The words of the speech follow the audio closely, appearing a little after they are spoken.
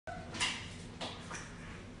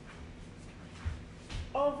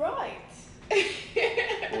All right.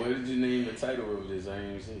 What did you name the title of this? I didn't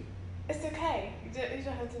even see. It's okay. You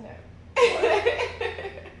don't have to know.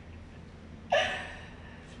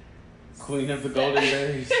 Queen of the Golden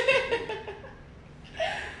Berries.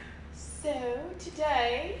 So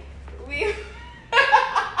today we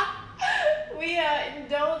we are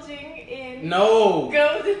indulging in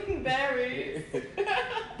golden berries.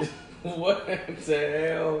 What the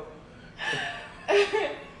hell?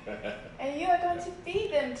 And you are going to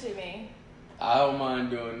feed them to me. I don't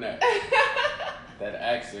mind doing that. That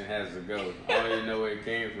accent has to go. I don't even know where it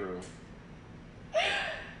came from.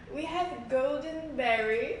 We have golden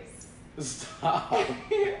berries. Stop.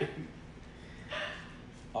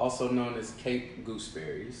 Also known as Cape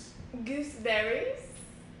gooseberries. Gooseberries.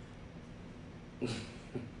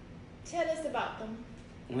 Tell us about them.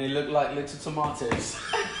 They look like little tomatoes.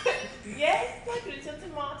 Yes, like little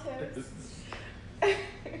tomatoes.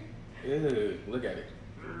 Ew, look at it.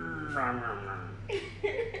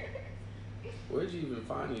 Where'd you even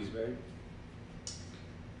find these, babe?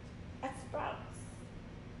 At Sprouts.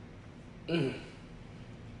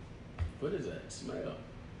 What is that smell?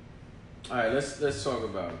 All right, let's talk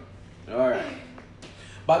about it. All right.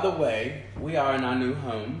 By the way, we are in our new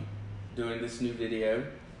home doing this new video.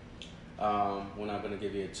 We're not going to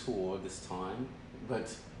give you a tour this time,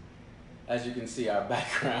 but as you can see, our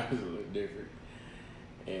background is a little different.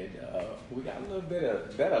 And we got a little bit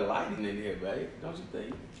of better lighting in here, babe. Don't you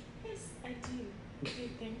think? Yes, I do. Do you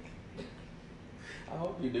think? I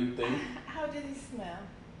hope you do think. How does it smell?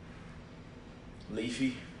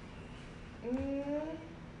 Leafy.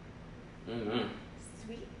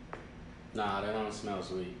 Sweet? Nah, they don't smell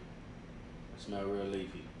sweet. They smell real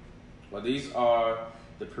leafy. Well, these are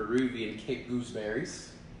the Peruvian Cape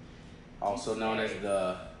gooseberries, also known as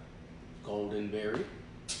the golden berry.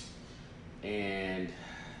 And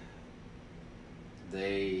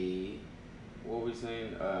they, what were we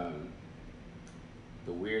saying?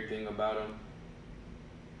 The weird thing about them?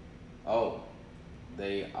 Oh,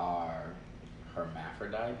 they are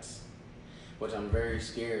hermaphrodites, which I'm very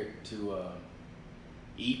scared to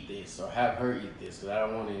eat this or have her eat this because I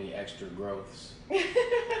don't want any extra growths.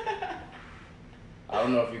 I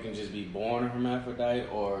don't know if you can just be born a hermaphrodite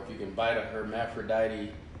or if you can bite a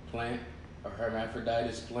hermaphrodite plant or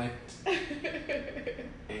hermaphroditus plant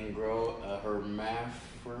and grow a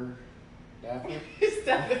hermaphrodite.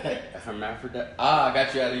 Stop it. A hermaphrodite. Ah, I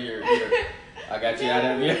got you out of your I got you out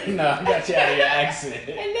of your I got you out of your accent.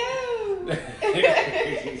 Hello.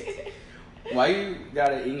 Why you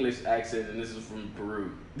got an English accent and this is from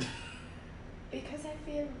Peru? Because I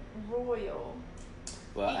feel royal.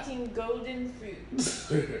 Well, eating golden fruit.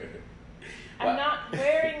 I'm not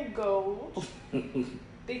wearing gold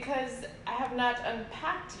because I have not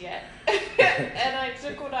unpacked yet and I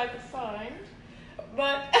took what I could find.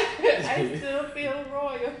 But I still feel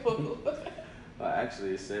royal. Well,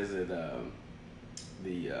 actually, it says that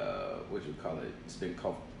what you call it, it's been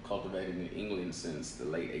cultivated in England since the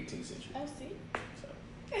late 18th century. Oh, see? So.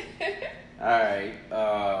 All right.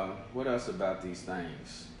 What else about these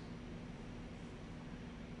things?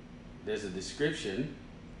 There's a description.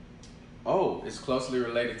 Oh, it's closely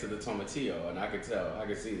related to the tomatillo, and I could tell. I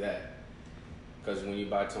could see that. Because when you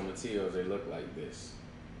buy tomatillos, they look like this.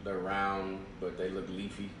 They're round, but they look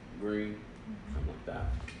leafy green, something like that.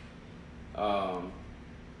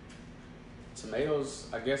 Tomatoes,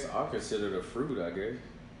 I guess, are considered a fruit, I guess.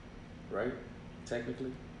 Right?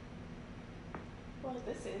 Technically. Well,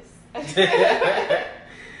 this is.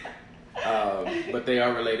 But they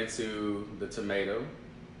are related to the tomato,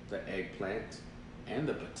 the eggplant, and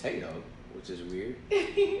the potato, which is weird.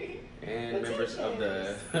 And members of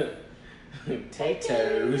the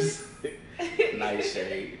potatoes. Nice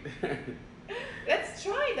shade. Let's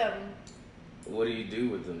try them. What do you do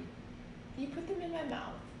with them? You put them in my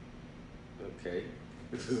mouth. Okay.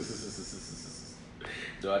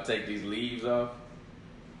 Do I take these leaves off?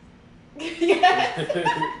 Yes.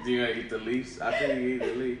 Do you eat the leaves? I think you eat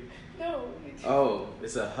the leaf. No. Oh,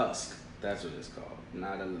 it's a husk. That's what it's called.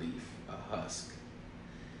 Not a leaf, a husk.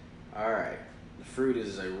 All right. The fruit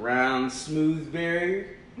is a round, smooth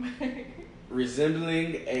berry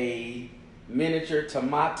resembling a miniature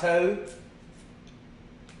tomato.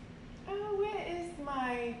 Oh, where is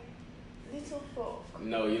my little fork?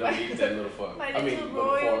 No, you don't need that little fork. My little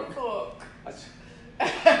royal fork.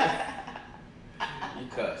 You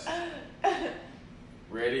cussed.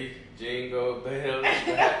 Ready? Jingle bells,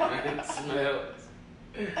 Batman smells.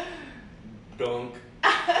 Dunk.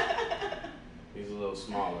 He's a little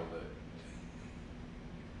smaller, but.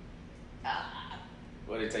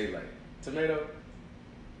 What it taste like? Tomato?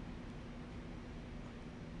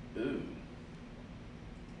 Ooh.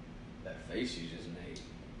 face you just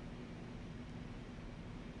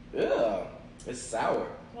made. Ugh, it's sour.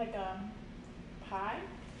 Like pie?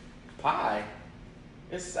 Pie?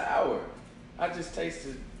 It's sour. I just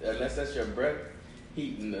tasted, unless that's your breath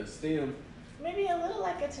heating the stem. Maybe a little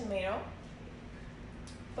like a tomato,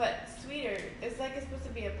 but sweeter. It's like it's supposed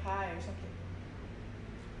to be a pie or something.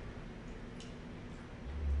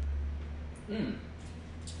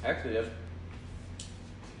 Actually,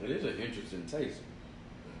 it is an interesting taste.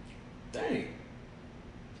 Dang.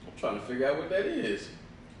 I'm trying to figure out what that is.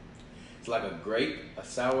 It's like a grape, a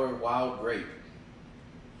sour wild grape.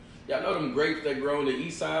 Y'all know them grapes that grow on the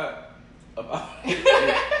east side of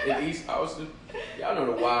in East Austin? Y'all know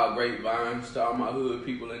the wild grapevines. To all my hood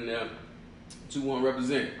people in there. 2-1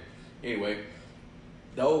 represent. Anyway,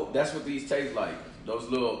 though that's what these taste like. Those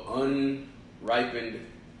little unripened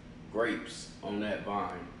grapes on that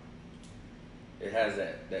vine. It has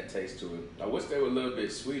that taste to it. I wish they were a little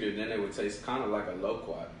bit sweeter, then they would taste kind of like a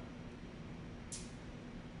loquat.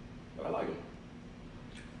 But I like them.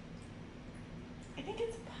 I think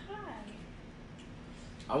it's pie.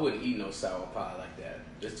 I wouldn't eat no sour pie like that.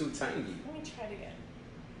 It's too tangy. Let me try it again.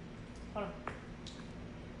 Hold on.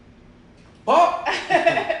 Oh!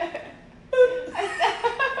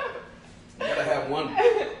 You gotta have one.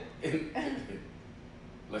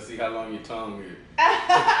 Let's see how long your tongue is.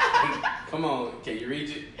 Come on, can you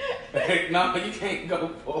reach it? No, you can't go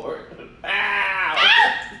for it. Ow!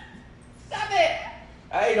 Stop it!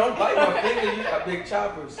 Hey, don't bite my finger. You got big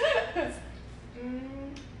choppers.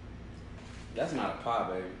 That's not a pie,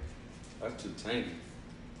 baby. That's too tangy.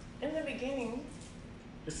 In the beginning.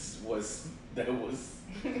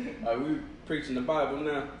 Are we preaching the Bible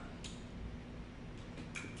now?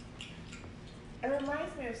 It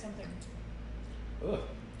reminds me of something. Ugh,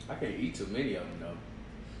 I can't eat too many of them though.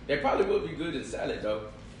 They probably would be good in salad though.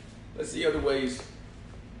 Let's see other ways.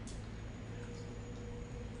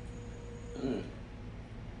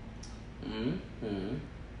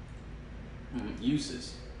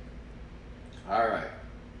 Uses. All right.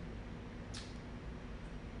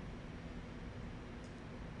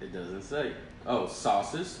 It doesn't say. Oh,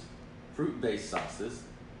 sauces, fruit-based sauces,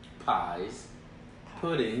 pies,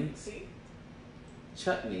 puddings, See?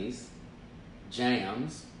 chutneys,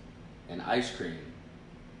 jams, and ice cream.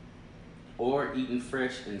 Or eaten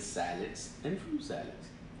fresh in salads and fruit salads.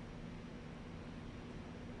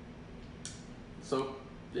 So,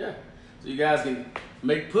 yeah. So you guys can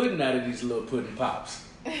make pudding out of these little pudding pops.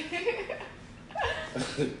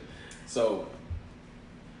 So,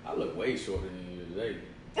 I look way shorter than you today.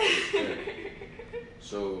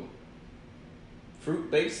 So,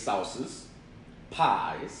 fruit-based sauces,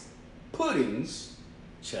 pies, puddings,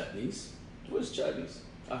 chutneys. What's chutneys?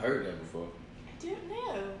 I heard that before. I don't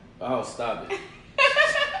know. Oh, stop it.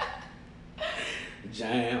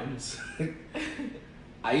 Jams,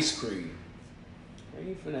 ice cream. I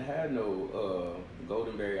ain't finna have no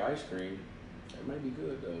goldenberry ice cream. That might be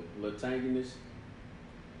good though. A little tanginess.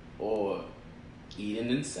 Or eating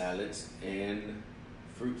in salads and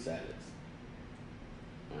fruit salads.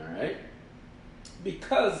 Alright?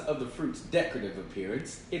 Because of the fruit's decorative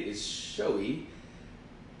appearance, it is showy.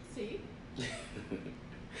 See?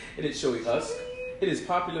 It is showy husk. It is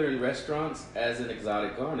popular in restaurants as an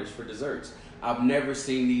exotic garnish for desserts. I've never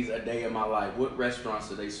seen these a day in my life. What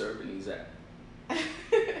restaurants are they serving these at?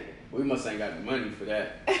 We must ain't got the money for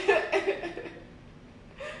that.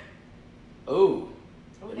 Oh,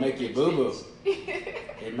 it make you boo-boo.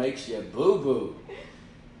 It makes you boo-boo.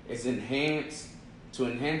 It's enhanced. To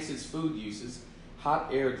enhance its food uses,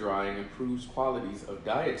 hot air drying improves qualities of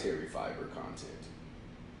dietary fiber content.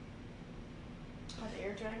 Hot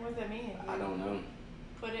air drying? What does that mean? I don't know.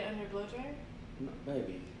 Put it under blow dryer? No,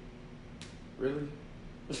 baby. Really?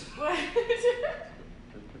 What?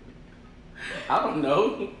 I don't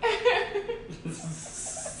know.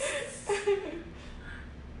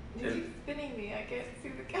 You keep spinning me. I can't see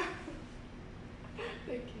the camera.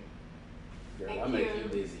 Thank you. Girl, Thank I make you. you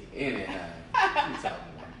busy anyhow. What you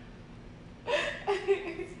talking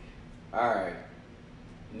about? Alright.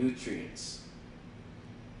 Nutrients.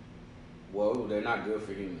 Whoa, they're not good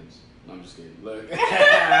for humans. No, I'm just kidding. Look. I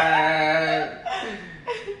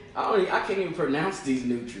can't even pronounce these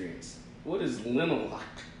nutrients. What is linoleic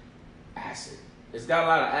acid? It's got a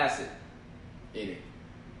lot of acid in it.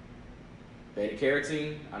 Beta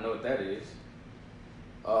carotene, I know what that is.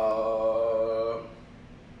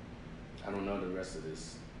 I don't know the rest of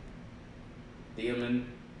this. Thiamine,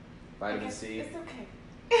 vitamin C. It's okay.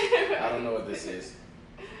 I don't know what this is.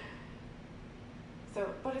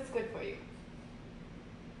 So, but it's good for you.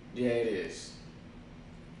 Yeah, it is.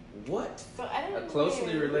 What? So I don't A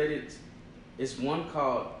closely know. related. It's one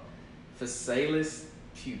called Phasalis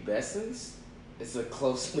pubescens. It's a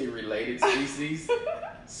closely related species.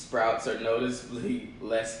 Sprouts are noticeably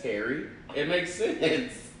less hairy. It makes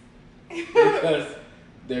sense because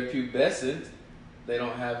they're pubescent. They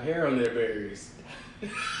don't have hair on their berries.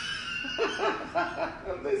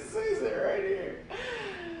 This says it right here.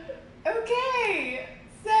 Okay,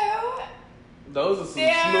 so those are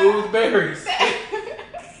some smooth berries.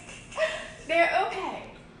 They're okay.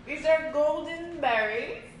 These are golden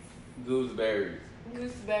berries. Gooseberries.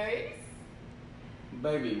 Gooseberries.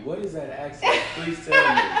 Baby, what is that accent? Please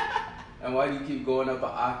tell me. And why do you keep going up an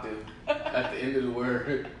octave at the end of the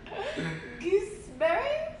word?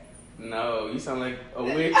 Gooseberries? No, you sound like a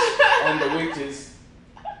witch on the witches.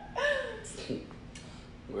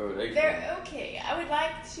 Where were they They're from? okay. I would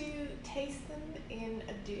like to taste them in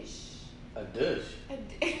a dish. A dish? A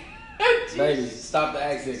dish. Baby, stop the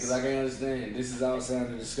accent because I can't understand. This is all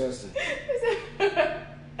sounding disgusting.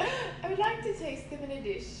 I would like to taste them in a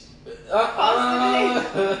dish.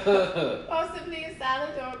 Possibly a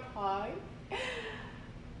salad or a pie.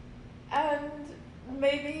 And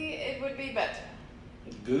maybe it would be better.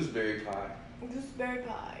 Gooseberry pie. Gooseberry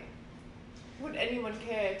pie. Would anyone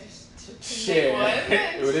care to share? Make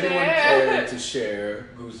one? Would anyone care to share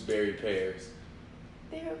gooseberry pears?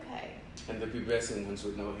 They're okay. And the pubescent ones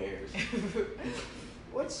with no hairs.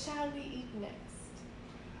 What shall we eat next?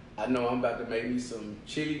 I know I'm about to make me some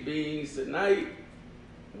chili beans tonight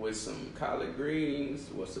with some collard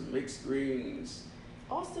greens, with some mixed greens.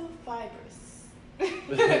 Also fibrous.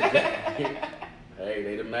 Hey,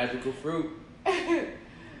 they the magical fruit.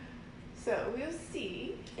 So we'll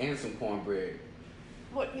see. And some cornbread.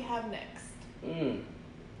 What we have next.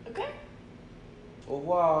 Okay? Au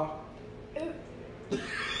revoir. That's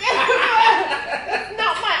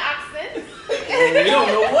not my accent. You don't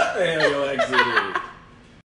know what the hell your